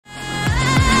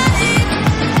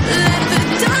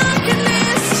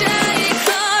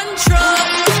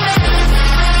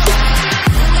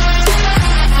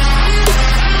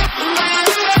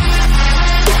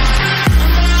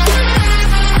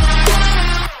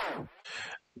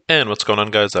And what's going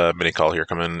on, guys? Mini Call here,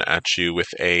 coming at you with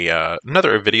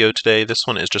another video today. This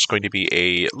one is just going to be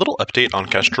a little update on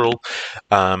Kestrel.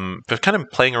 But kind of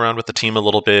playing around with the team a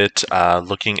little bit,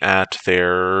 looking at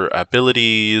their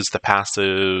abilities, the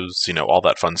passives, all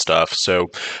that fun stuff. So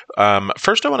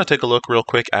first I want to take a look real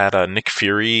quick at Nick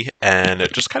Fury and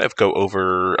just kind of go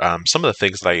over some of the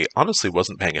things that I honestly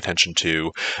wasn't paying attention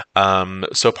to.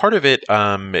 So part of it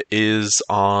is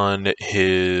on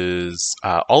his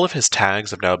all of his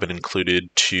tags have now been included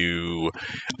to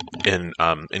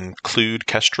include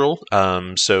Kestrel.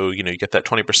 So you get that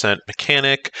 20%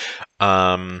 mechanic.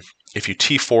 If you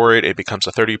T4 it, it becomes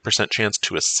a 30% chance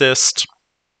to assist.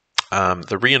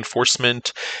 The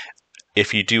reinforcement,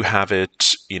 if you do have it,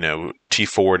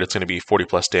 T4'd, it's going to be 40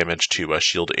 plus damage to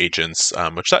shield agents,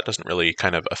 which that doesn't really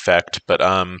kind of affect. But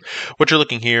what you're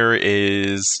looking here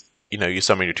is, you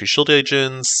summon your 2 shield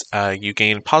agents, you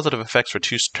gain positive effects for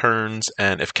 2 turns,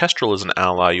 and if Kestrel is an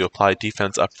ally, you apply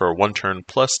defense up for 1 turn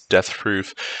plus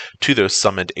deathproof to those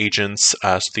summoned agents.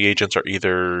 So the agents are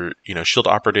either, shield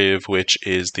operative, which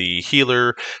is the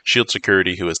healer, shield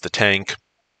security, who is the tank.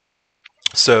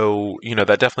 So,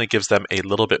 that definitely gives them a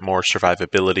little bit more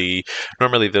survivability.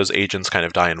 Normally, those agents kind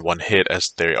of die in 1 hit as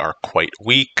they are quite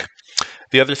weak.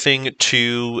 The other thing,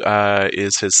 too,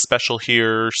 is his special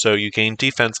here. So you gain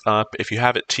defense up. If you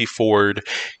have it T4'd,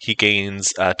 he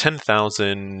gains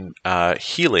 10,000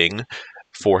 healing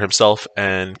for himself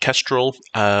and Kestrel.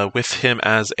 With him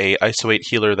as a ISO 8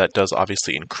 healer, that does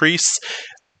obviously increase,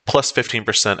 plus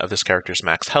 15% of this character's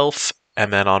max health.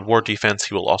 And then on war defense,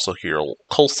 he will also heal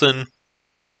Coulson.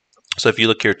 So if you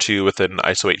look here too with an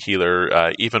ISO 8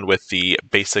 healer, even with the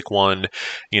basic one,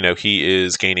 he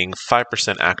is gaining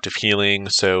 5% active healing.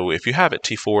 So if you have it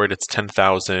T4'd, it's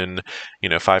 10,000,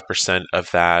 5%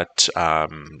 of that,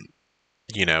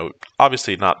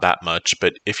 obviously not that much,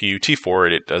 but if you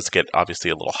T4'd, it does get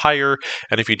obviously a little higher.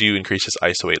 And if you do increase his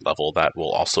ISO 8 level, that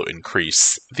will also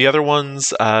increase. The other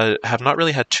ones have not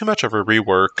really had too much of a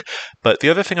rework, but the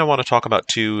other thing I want to talk about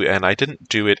too, and I didn't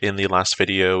do it in the last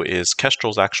video, is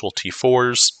Kestrel's actual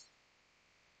T4s.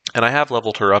 And I have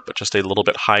leveled her up just a little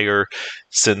bit higher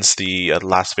since the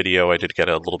last video. I did get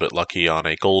a little bit lucky on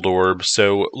a gold orb.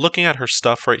 So looking at her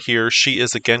stuff right here, she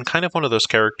is again kind of one of those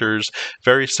characters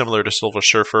very similar to Silver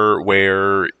Surfer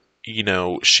where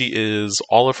she is,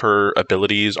 all of her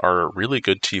abilities are really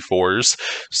good T4s.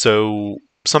 So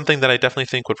something that I definitely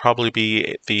think would probably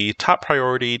be the top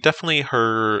priority, definitely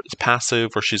her passive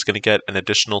where she's going to get an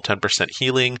additional 10%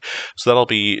 healing. So that'll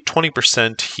be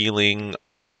 20% healing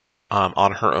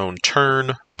on her own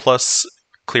turn, plus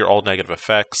clear all negative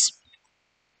effects.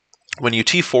 When you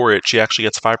T4 it, she actually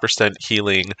gets 5%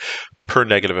 healing per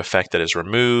negative effect that is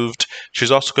removed.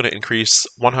 She's also going to increase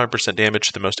 100% damage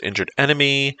to the most injured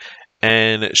enemy,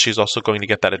 and she's also going to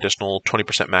get that additional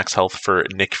 20% max health for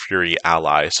Nick Fury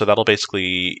ally. So that'll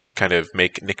basically kind of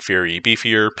make Nick Fury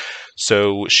beefier.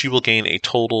 So she will gain a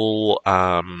total...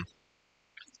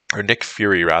 or Nick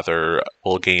Fury, rather,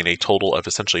 will gain a total of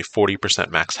essentially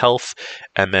 40% max health,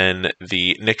 and then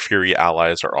the Nick Fury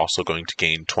allies are also going to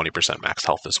gain 20% max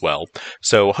health as well.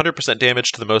 So 100%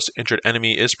 damage to the most injured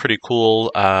enemy is pretty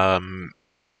cool.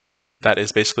 That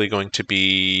is basically going to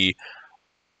be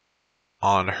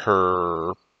on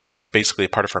her... basically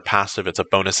part of her passive. It's a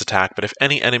bonus attack, but if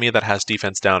any enemy that has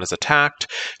defense down is attacked,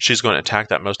 she's going to attack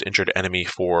that most injured enemy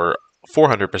for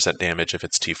 400% damage if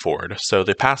it's T4'd. So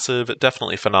the passive,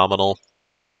 definitely phenomenal.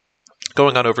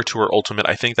 Going on over to her ultimate,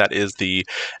 I think that is the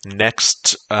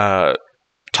next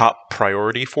top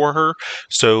priority for her.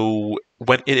 So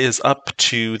when it is up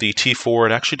to the T4,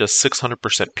 it actually does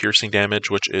 600% piercing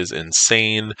damage, which is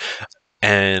insane.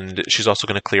 And she's also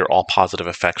going to clear all positive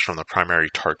effects from the primary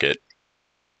target.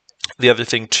 The other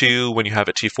thing too, when you have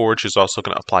it T4'd, she's also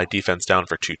going to apply defense down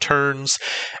for 2 turns.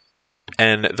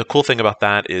 And the cool thing about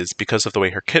that is because of the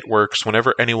way her kit works,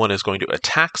 whenever anyone is going to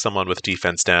attack someone with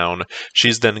defense down,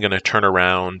 she's then going to turn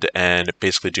around and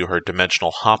basically do her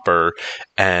dimensional hopper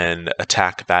and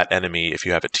attack that enemy if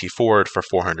you have it T4'd for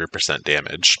 400%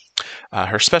 damage.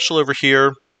 Her special over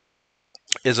here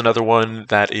is another one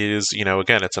that is,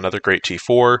 again, it's another great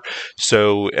T4.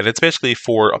 So, and it's basically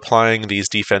for applying these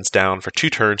defense down for 2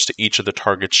 turns to each of the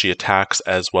targets she attacks,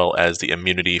 as well as the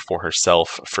immunity for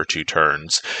herself for 2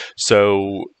 turns.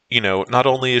 So, not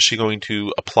only is she going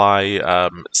to apply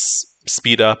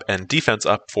speed up and defense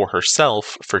up for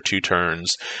herself for 2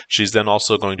 turns, she's then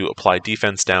also going to apply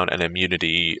defense down and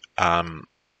immunity,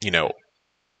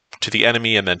 to the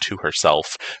enemy and then to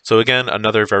herself. So again,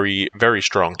 another very, very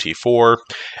strong T4.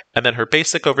 And then her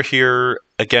basic over here,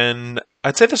 again,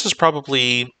 I'd say this is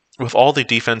probably, with all the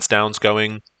defense downs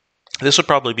going, This would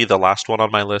probably be the last one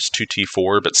on my list,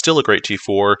 2T4, but still a great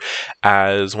T4,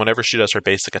 as whenever she does her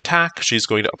basic attack, she's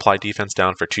going to apply defense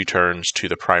down for 2 turns to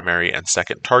the primary and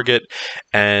second target.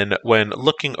 And when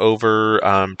looking over,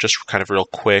 just kind of real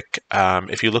quick,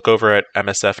 if you look over at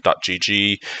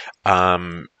msf.gg,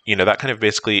 that kind of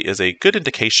basically is a good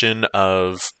indication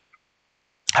of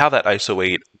how that ISO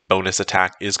 8 bonus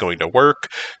attack is going to work.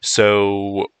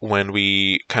 So when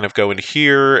we kind of go in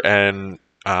here and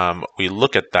we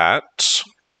look at that.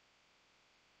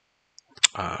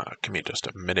 Give me just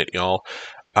a minute, y'all.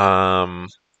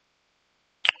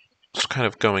 Just kind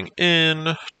of going in.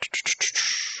 All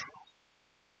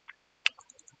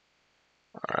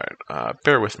right,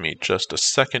 bear with me just a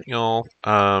second, y'all.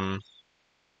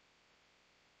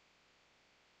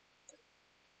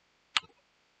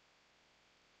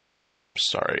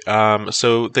 Sorry.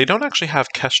 So they don't actually have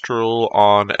Kestrel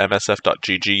on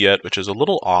msf.gg yet, which is a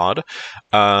little odd.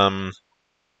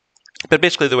 But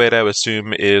basically, the way that I would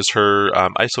assume is her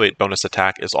ISO 8 bonus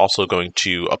attack is also going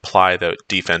to apply the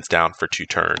defense down for 2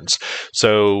 turns.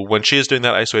 So when she is doing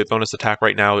that ISO 8 bonus attack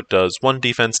right now, it does 1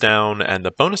 defense down, and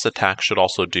the bonus attack should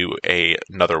also do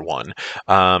another one.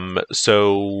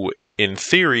 So in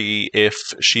theory, if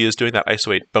she is doing that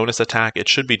ISO 8 bonus attack, it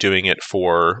should be doing it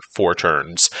for 4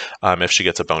 turns if she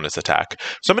gets a bonus attack.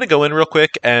 So I'm going to go in real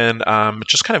quick and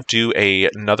just kind of do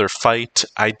another fight.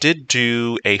 I did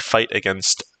do a fight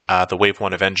against the Wave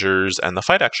 1 Avengers, and the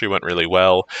fight actually went really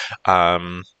well.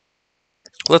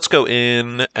 Let's go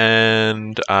in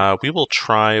and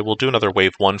we'll do another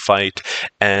Wave 1 fight,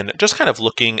 and just kind of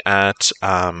looking at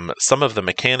some of the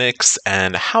mechanics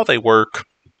and how they work.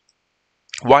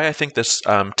 Why I think this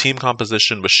team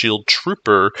composition with Shield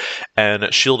Trooper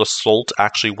and Shield Assault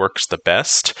actually works the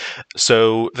best.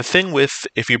 So the thing with,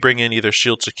 if you bring in either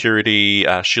Shield Security,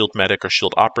 Shield Medic, or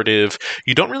Shield Operative,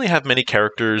 you don't really have many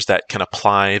characters that can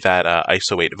apply that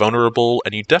ISO 8 vulnerable,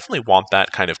 and you definitely want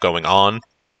that kind of going on.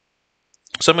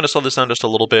 So I'm going to slow this down just a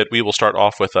little bit. We will start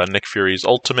off with Nick Fury's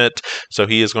ultimate. So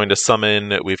he is going to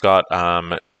summon, we've got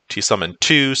he summoned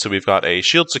 2, so we've got a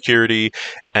Shield Security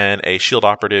and a Shield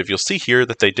Operative. You'll see here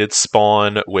that they did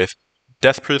spawn with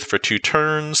Deathproof for 2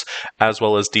 turns, as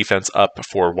well as defense up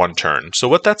for 1 turn. So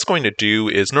what that's going to do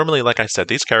is, normally, like I said,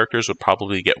 these characters would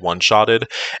probably get one-shotted,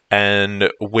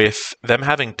 and with them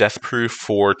having Deathproof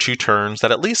for 2 turns,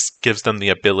 that at least gives them the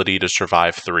ability to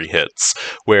survive 3 hits,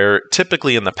 where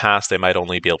typically in the past they might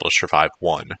only be able to survive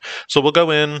 1. So we'll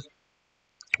go in,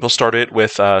 we'll start it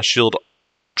with Shield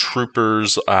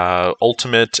Trooper's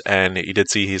ultimate, and you did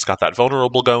see he's got that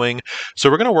vulnerable going.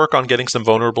 So we're going to work on getting some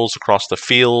vulnerables across the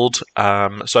field.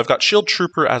 So I've got Shield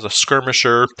Trooper as a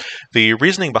skirmisher. The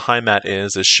reasoning behind that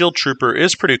is Shield Trooper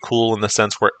is pretty cool in the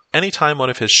sense where anytime one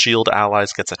of his shield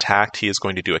allies gets attacked, he is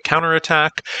going to do a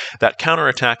counterattack. That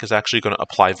counterattack is actually going to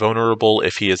apply vulnerable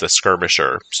if he is a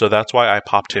skirmisher. So that's why I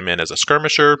popped him in as a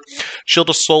skirmisher. Shield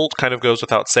Assault kind of goes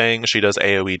without saying. She does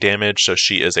AoE damage, so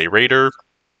she is a raider.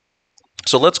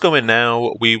 So let's go in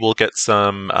now. We will get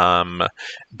some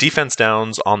defense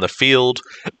downs on the field,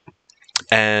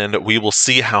 and we will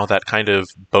see how that kind of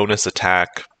bonus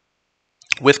attack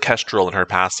with Kestrel and her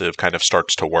passive kind of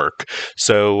starts to work.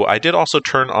 So I did also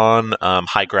turn on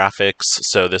high graphics,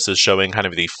 so this is showing kind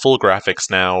of the full graphics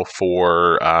now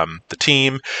for the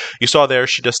team. You saw there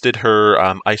she just did her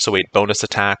ISO 8 bonus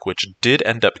attack, which did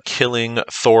end up killing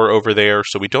Thor over there,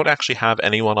 so we don't actually have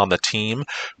anyone on the team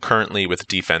currently with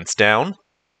defense down.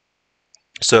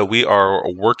 So we are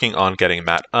working on getting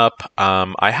that up.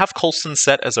 I have Coulson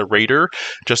set as a raider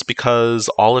just because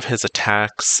all of his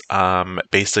attacks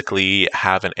basically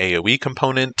have an AoE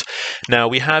component. Now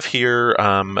we have here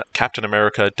Captain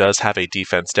America does have a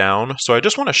defense down, so I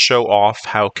just want to show off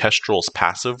how Kestrel's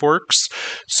passive works.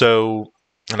 So,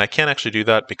 and I can't actually do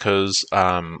that because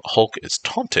Hulk is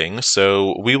taunting,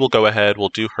 so we will go ahead, we'll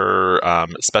do her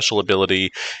special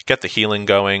ability, get the healing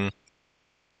going.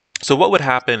 So what would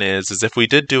happen is if we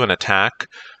did do an attack,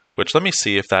 which let me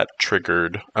see if that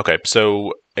triggered. Okay,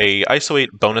 so a ISO 8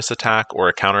 bonus attack or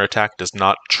a counter attack does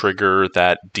not trigger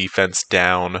that defense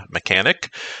down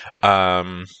mechanic.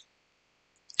 So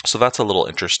that's a little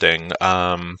interesting.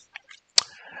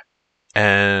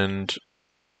 And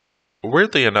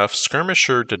weirdly enough,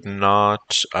 Skirmisher did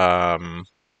not...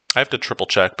 I have to triple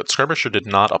check, but Skirmisher did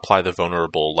not apply the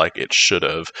vulnerable like it should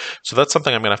have. So that's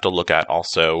something I'm going to have to look at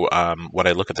also when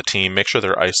I look at the team. Make sure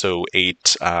their ISO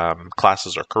 8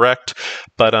 classes are correct.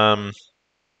 But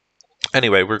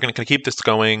Anyway, we're going to keep this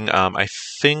going. I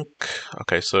think,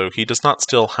 okay, so he does not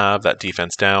still have that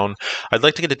defense down. I'd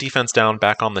like to get a defense down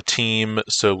back on the team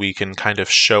so we can kind of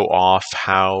show off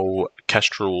how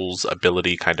Kestrel's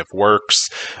ability kind of works.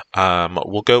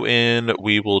 We'll go in,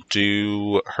 we will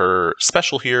do her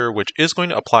special here, which is going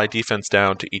to apply defense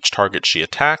down to each target she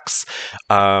attacks.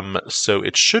 So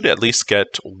it should at least get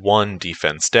one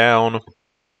defense down.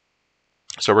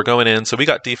 So we're going in. So we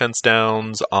got defense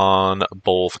downs on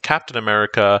both Captain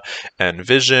America and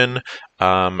Vision.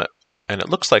 And it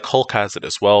looks like Hulk has it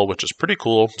as well, which is pretty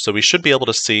cool. So we should be able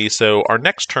to see. So our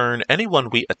next turn, anyone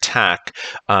we attack,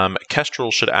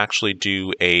 Kestrel should actually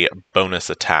do a bonus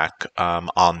attack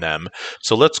on them.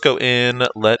 So let's go in.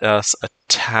 Let us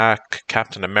attack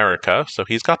Captain America. So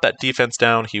he's got that defense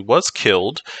down. He was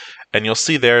killed. And you'll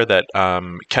see there that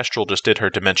Kestrel just did her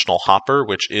Dimensional Hopper,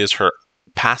 which is her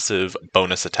passive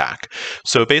bonus attack.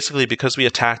 So basically, because we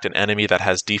attacked an enemy that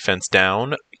has defense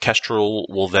down, Kestrel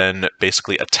will then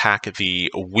basically attack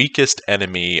the weakest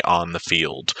enemy on the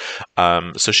field.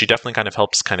 So she definitely kind of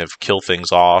helps kind of kill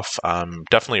things off.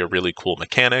 Definitely a really cool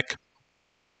mechanic.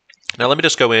 Now let me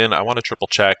just go in. I want to triple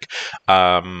check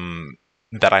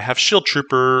that I have Shield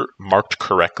Trooper marked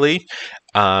correctly.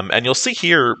 And you'll see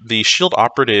here the Shield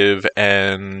Operative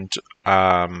and,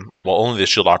 only the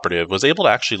Shield Operative was able to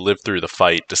actually live through the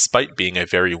fight despite being a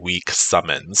very weak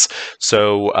summons.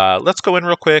 So let's go in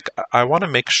real quick. I want to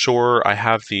make sure I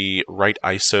have the right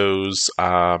ISOs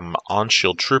on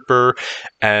Shield Trooper.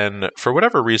 And for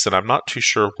whatever reason, I'm not too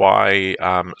sure why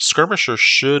Skirmisher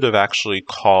should have actually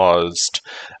caused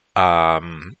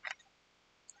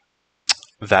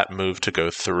that move to go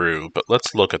through, but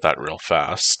let's look at that real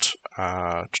fast.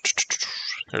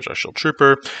 There's our Shield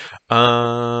Trooper.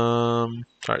 All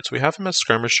right, so we have him as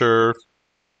Skirmisher.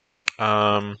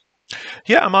 Yeah,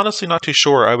 I'm honestly not too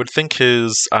sure. I would think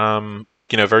his,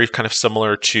 very kind of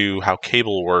similar to how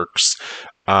Cable works.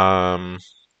 I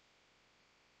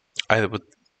would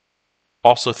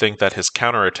also think that his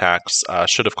counterattacks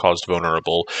should have caused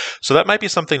vulnerable. So that might be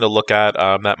something to look at.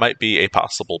 That might be a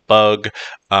possible bug.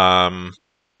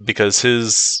 Because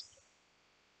his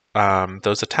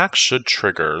those attacks should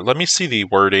trigger. Let me see the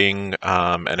wording,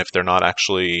 and if they're not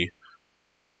actually...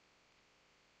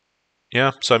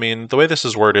 Yeah, so I mean, the way this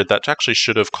is worded, that actually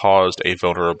should have caused a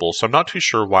vulnerable, so I'm not too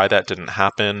sure why that didn't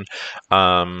happen.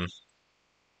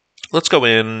 Let's go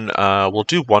in, we'll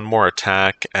do one more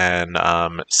attack and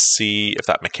see if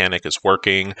that mechanic is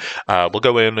working. We'll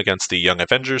go in against the Young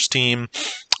Avengers team.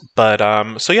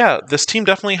 But, so yeah, this team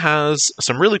definitely has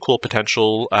some really cool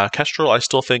potential. Kestrel, I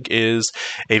still think, is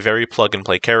a very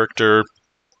plug-and-play character.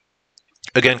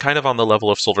 Again, kind of on the level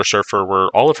of Silver Surfer, where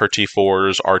all of her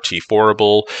T4s are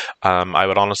T4able. I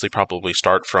would honestly probably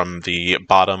start from the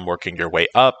bottom, working your way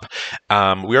up.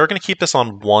 We are going to keep this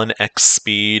on 1x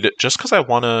speed, just because I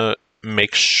want to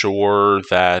make sure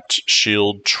that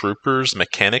Shield Trooper's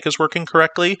mechanic is working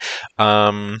correctly.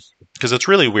 Because it's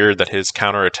really weird that his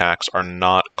counterattacks are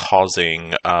not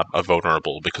causing a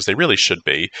vulnerable, because they really should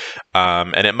be.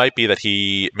 And it might be that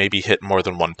he maybe hit more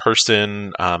than one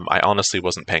person. I honestly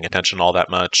wasn't paying attention all that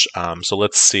much. So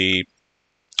let's see.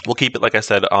 We'll keep it, like I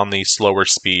said, on the slower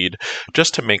speed,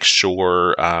 just to make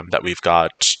sure that we've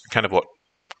got kind of what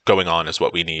going on is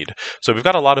what we need. So we've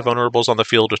got a lot of vulnerables on the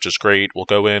field, which is great. We'll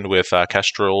go in with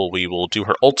Kestrel. We will do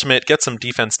her ultimate, get some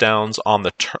defense downs on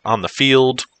the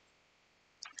field.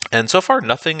 And so far,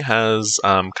 nothing has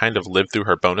kind of lived through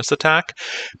her bonus attack,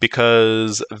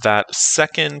 because that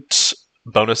second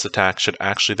bonus attack should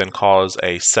actually then cause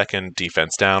a second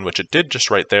defense down, which it did just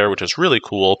right there, which is really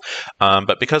cool.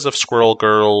 But because of Squirrel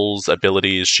Girl's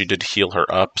abilities, she did heal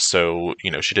her up, so,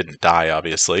 she didn't die,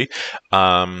 obviously.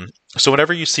 So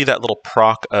whenever you see that little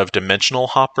proc of Dimensional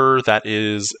Hopper, that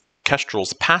is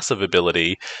Kestrel's passive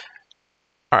ability.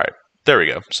 All right, there we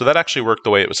go. So that actually worked the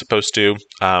way it was supposed to.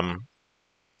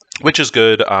 Which is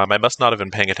good. I must not have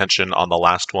been paying attention on the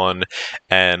last one.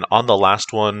 And on the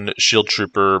last one, Shield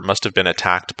Trooper must have been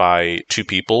attacked by two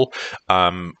people,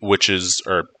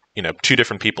 two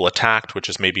different people attacked, which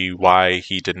is maybe why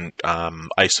he didn't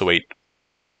isolate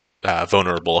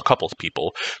vulnerable a couple of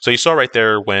people. So you saw right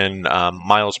there when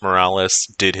Miles Morales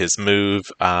did his move,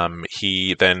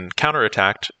 he then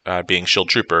counterattacked, being Shield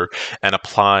Trooper, and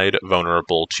applied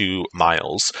vulnerable to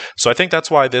Miles. So I think that's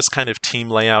why this kind of team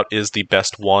layout is the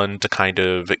best one to kind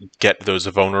of get those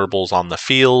vulnerables on the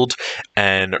field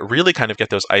and really kind of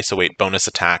get those ISO 8 bonus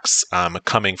attacks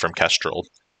coming from Kestrel.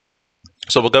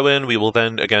 So we'll go in, we will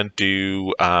then again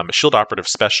do Shield Operative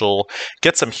Special,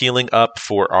 get some healing up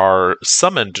for our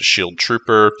summoned Shield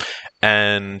Trooper,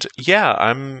 and yeah,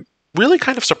 I'm really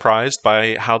kind of surprised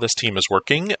by how this team is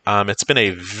working. It's been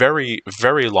a very,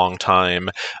 very long time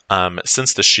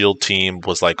since the shield team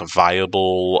was like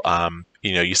viable.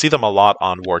 You see them a lot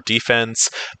on war defense,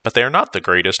 but they are not the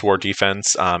greatest war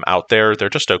defense out there. They're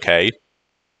just okay.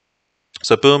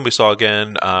 So boom, we saw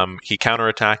again, he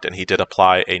counterattacked and he did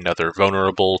apply another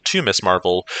vulnerable to Miss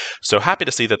Marvel. So happy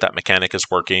to see that that mechanic is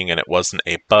working and it wasn't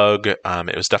a bug.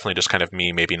 It was definitely just kind of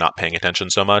me maybe not paying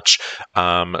attention so much.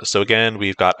 So again,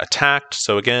 we've got attacked.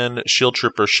 So again, Shield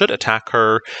Trooper should attack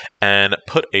her and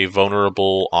put a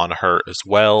vulnerable on her as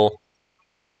well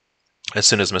as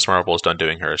soon as Miss Marvel is done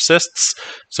doing her assists.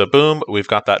 So boom, we've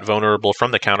got that vulnerable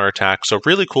from the counterattack. So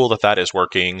really cool that that is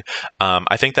working.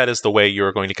 I think that is the way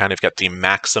you're going to kind of get the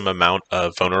maximum amount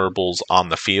of vulnerables on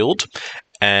the field.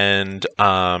 And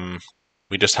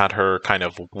we just had her kind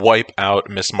of wipe out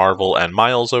Miss Marvel and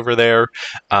Miles over there.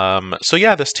 So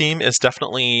yeah, this team is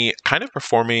definitely kind of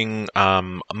performing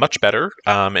much better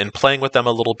and playing with them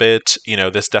a little bit.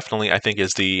 This definitely, I think,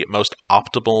 is the most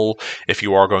optimal if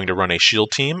you are going to run a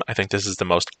shield team. I think this is the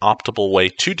most optimal way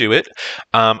to do it.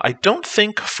 I don't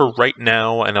think for right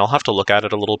now, and I'll have to look at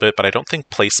it a little bit, but I don't think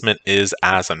placement is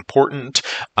as important.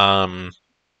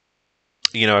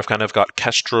 I've kind of got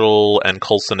Kestrel and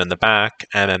Coulson in the back,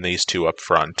 and then these two up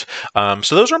front.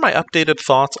 So those are my updated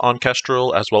thoughts on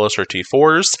Kestrel, as well as her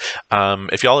T4s.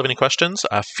 If y'all have any questions,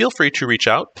 feel free to reach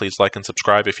out. Please like and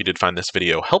subscribe if you did find this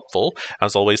video helpful.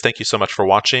 As always, thank you so much for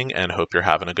watching, and hope you're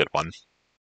having a good one.